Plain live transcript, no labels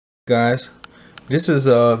guys. This is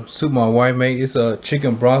soup my wife made. It's a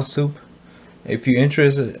chicken broth soup. If you're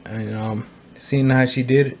interested in seeing how she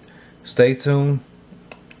did it, stay tuned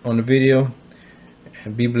on the video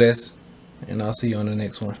and be blessed, and I'll see you on the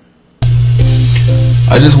next one.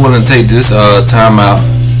 I just want to take this time out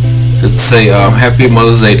to say happy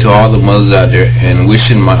Mother's Day to all the mothers out there, and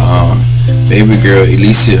wishing my baby girl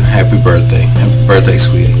Alicia happy birthday. Happy birthday,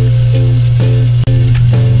 sweetie.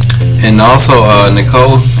 And also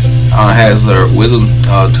Nicole has her wisdom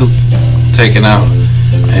tooth taken out,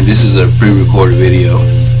 and this is a pre-recorded video.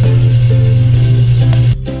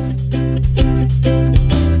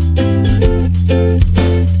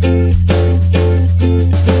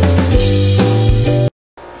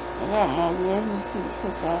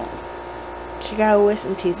 She got her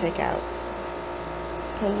wisdom teeth taken out.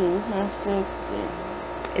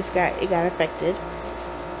 It got affected.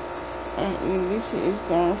 And this is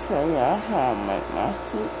gonna show y'all how I make my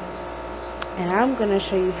soup. And I'm gonna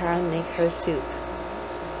show you how to make her soup.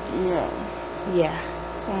 Yeah. Yeah.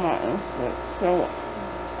 Come on, insert. So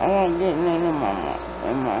I won't get none of my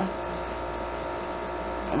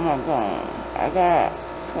gum. I got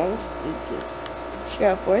 4 stitches. She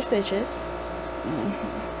got 4 stitches.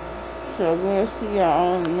 So we'll see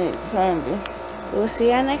y'all on next Sunday. We'll see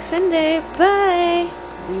y'all next Sunday. Bye.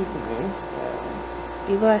 Be blessed.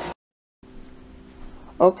 Be blessed.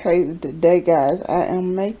 Okay, today guys, I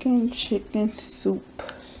am making chicken soup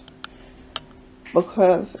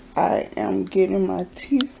because I am getting my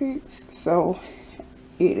teeth fixed. So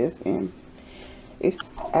it is it's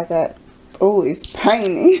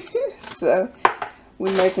paining. So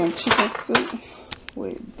we're making chicken soup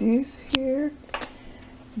with this here,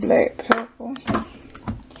 black pepper,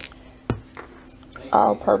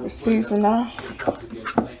 all-purpose seasoning,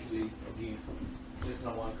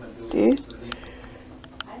 this,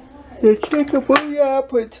 the chicken bouillon. I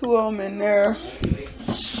put 2 of them in there,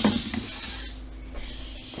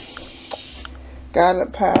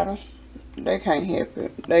 garlic powder. They can't help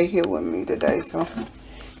it, they here with me today, so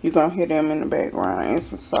you're gonna hear them in the background, and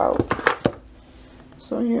some salt.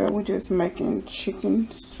 So yeah, we're just making chicken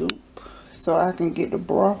soup so I can get the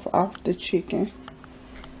broth off the chicken,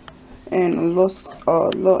 and a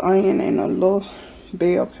little onion and a little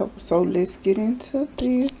bell pepper. So let's get into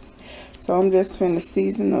this. So I'm just finna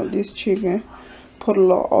season up this chicken, put a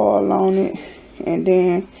little oil on it, and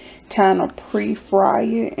then kind of pre-fry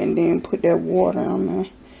it, and then put that water on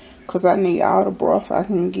there, because I need all the broth I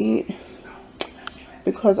can get,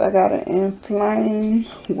 because I got an inflamed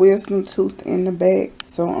wisdom tooth in the back.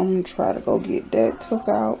 So I'm gonna try to go get that took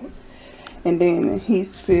out, and then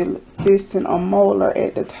he's fixing a molar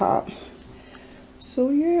at the top. So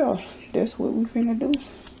yeah, that's what we finna do.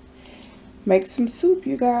 Make some soup,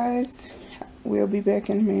 you guys. We'll be back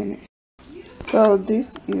in a minute. So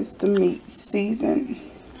this is the meat seasoned,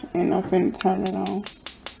 and I'm finna turn it on.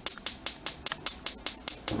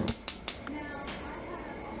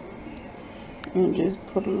 And just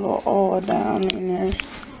put a little oil down in there.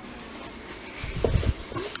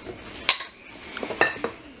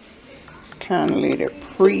 Kind of let it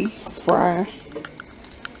pre-fry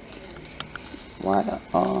while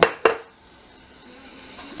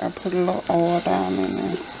I put a little oil down in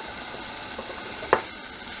there.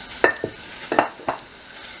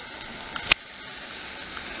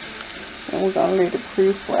 And we're gonna let it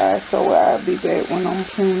pre-fry, so I'll be back when I'm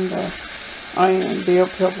putting the onion, bell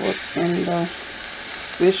pepper, and the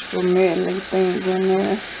vegetable medley things in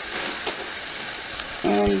there,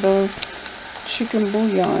 and the chicken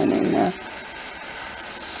bouillon in there.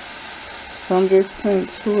 So I'm just putting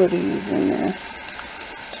 2 of these in there,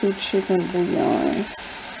 2 chicken bouillons.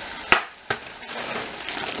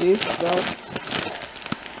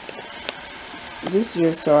 This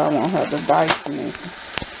just so I won't have to dice anything.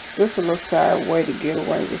 Just a little side way to get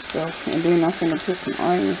away with stuff. And then I'm gonna put some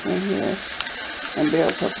onions in here and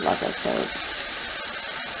bell pepper, like I said.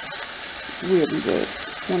 We'll be back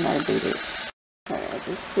when I do this. Okay, I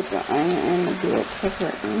just put the onion and the bell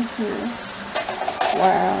pepper in here.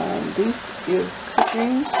 While this is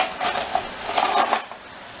cooking,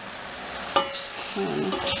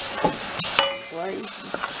 braise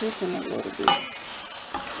the chicken a little bit.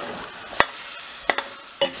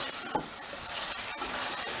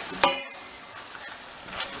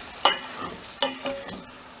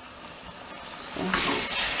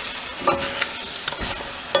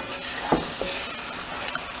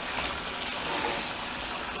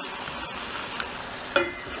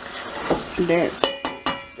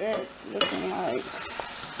 That's looking like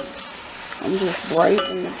I'm just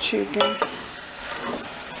braising the chicken,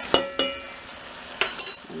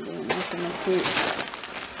 and then I'm gonna put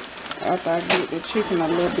after I get the chicken a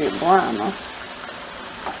little bit browner.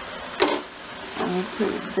 I'm gonna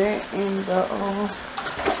put that in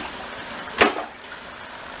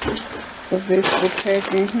the vegetable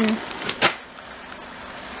pack in here.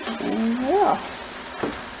 And yeah,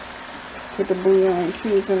 put the bouillon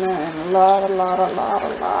cubes in there and a lot of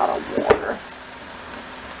water.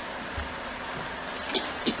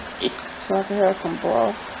 So I can have some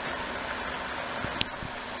broth.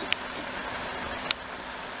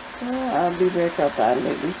 I'll be back after I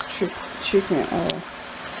let this chicken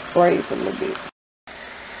braise a little bit.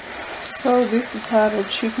 So this is how the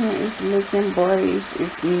chicken is looking braised.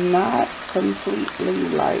 It's not completely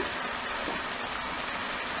like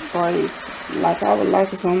braised like I would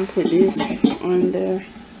like it. So I'm gonna put this on the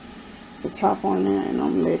top on there, and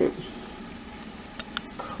I'm gonna let it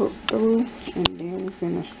cook through, and then we're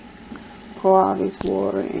gonna pour all this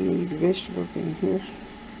water and these vegetables in here.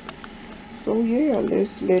 So yeah,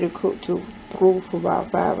 let's let it cook through for about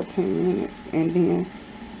 5 or 10 minutes, and then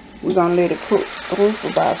we're gonna let it cook through for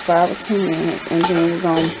about 5 or 10 minutes, and then we're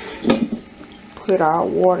gonna put our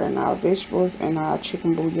water and our vegetables and our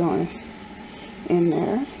chicken bouillon in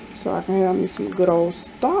there, so I can have me some good old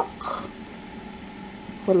stock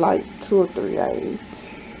for like 2 or 3 days.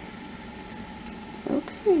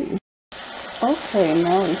 Okay,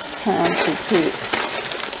 now it's time to put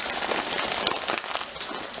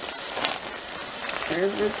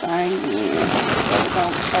everything in. So we're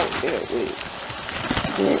gonna coat that with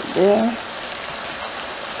that there.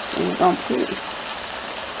 And we're gonna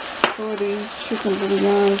pour these chicken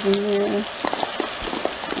bouillons in there.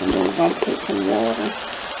 And then we're gonna put some water.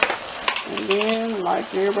 And then, like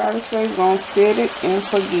everybody says, we're gonna set it and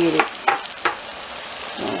forget it.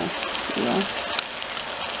 So, yeah.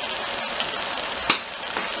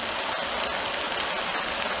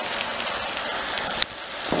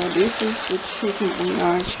 So this is the chicken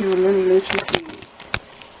bouillon cube. Let me let you see it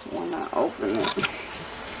when I open it.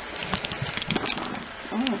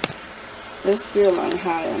 Oh, that still ain't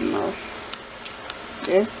high enough.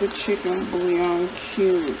 That's the chicken bouillon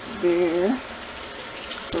cube there.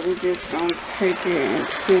 So we're just gonna take it and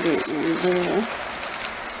put it in there.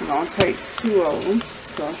 We're gonna take 2 of them.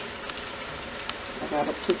 So I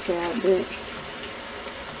gotta put y'all that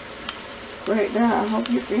right there. I hope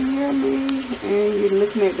you can hear me. And you're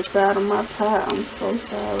looking at the side of my pot. I'm so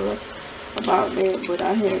sorry about that, but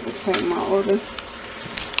I had to take my other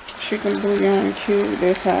chicken bouillon cube.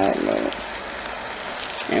 That's how it looks.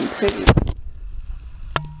 And put it.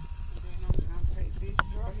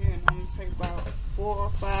 About 4 or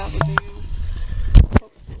 5 of them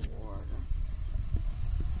cups of water.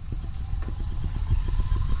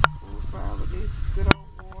 4 or 5 of this good old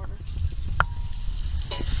water.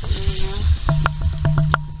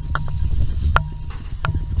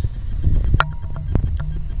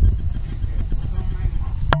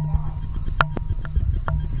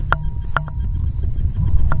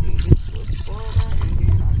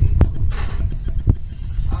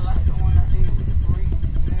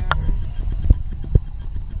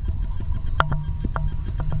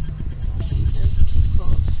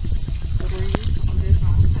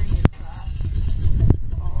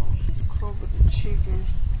 Chicken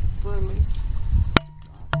fully.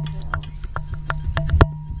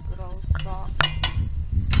 Good old stock.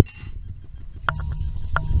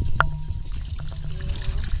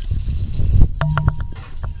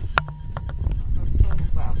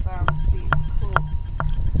 About 5 or 6 cups.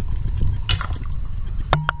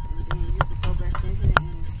 And then you can go back in here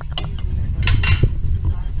and season it up.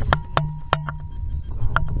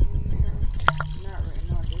 Salt in there. Not right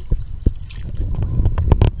now, just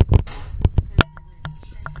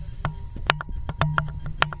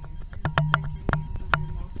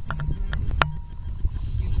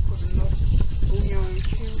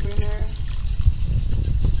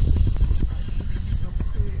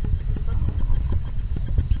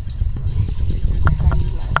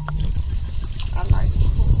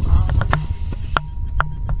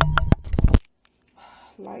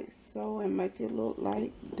like so, and make it look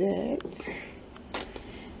like that.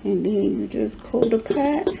 And then you just cool the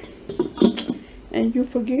pot and you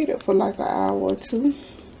forget it for like an hour or 2.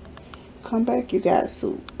 Come back, you got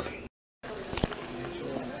soup.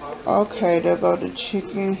 Okay, there go the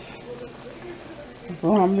chicken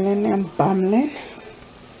rumbling and bumbling.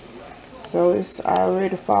 So it's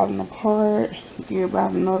already falling apart. Give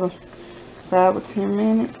about another 5 or 10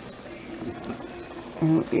 minutes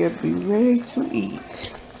and it'll be ready to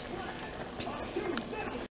eat.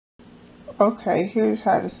 Okay, here's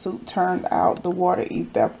how the soup turned out. The water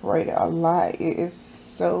evaporated a lot. It is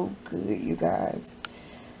so good, you guys.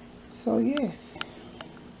 So yes,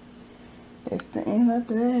 that's the end of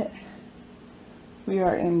that. We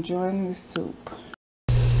are enjoying the soup.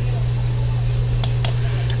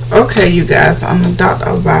 Okay, you guys, on the doctor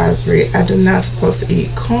advisory, I do not supposed to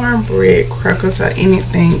eat cornbread, crackers, or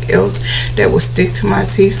anything else that will stick to my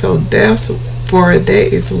teeth. So therefore, that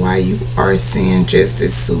is why you are seeing just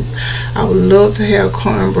this soup. I would love to have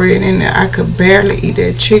cornbread in there. I could barely eat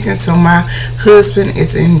that chicken, so my husband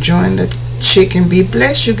is enjoying the chicken. Be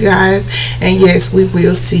blessed, you guys, and yes, we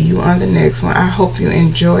will see you on the next one. I hope you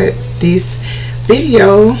enjoyed this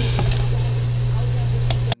video.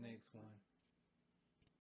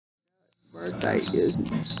 Birthday is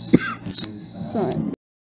Sunday.